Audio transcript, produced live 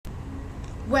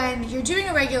When you're doing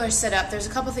a regular sit-up, there's a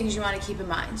couple things you want to keep in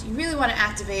mind. You really want to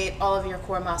activate all of your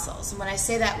core muscles. And when I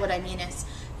say that, what I mean is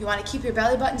you want to keep your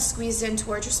belly button squeezed in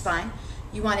towards your spine.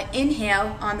 You want to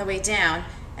inhale on the way down,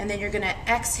 and then you're going to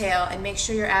exhale and make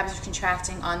sure your abs are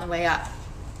contracting on the way up.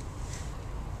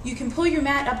 You can pull your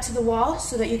mat up to the wall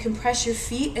so that you can press your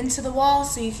feet into the wall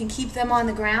so you can keep them on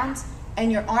the ground,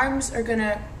 and your arms are going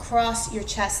to cross your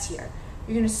chest here.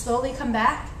 You're going to slowly come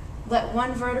back, let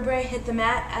one vertebrae hit the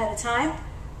mat at a time.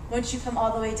 Once you come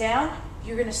all the way down,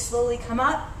 you're going to slowly come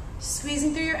up,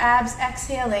 squeezing through your abs,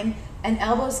 exhaling, and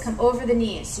elbows come over the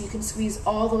knees so you can squeeze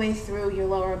all the way through your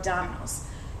lower abdominals.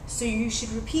 So you should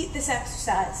repeat this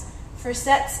exercise for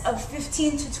sets of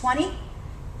 15 to 20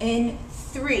 in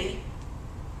 2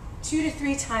 to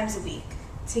 3 times a week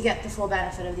to get the full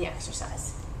benefit of the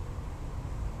exercise.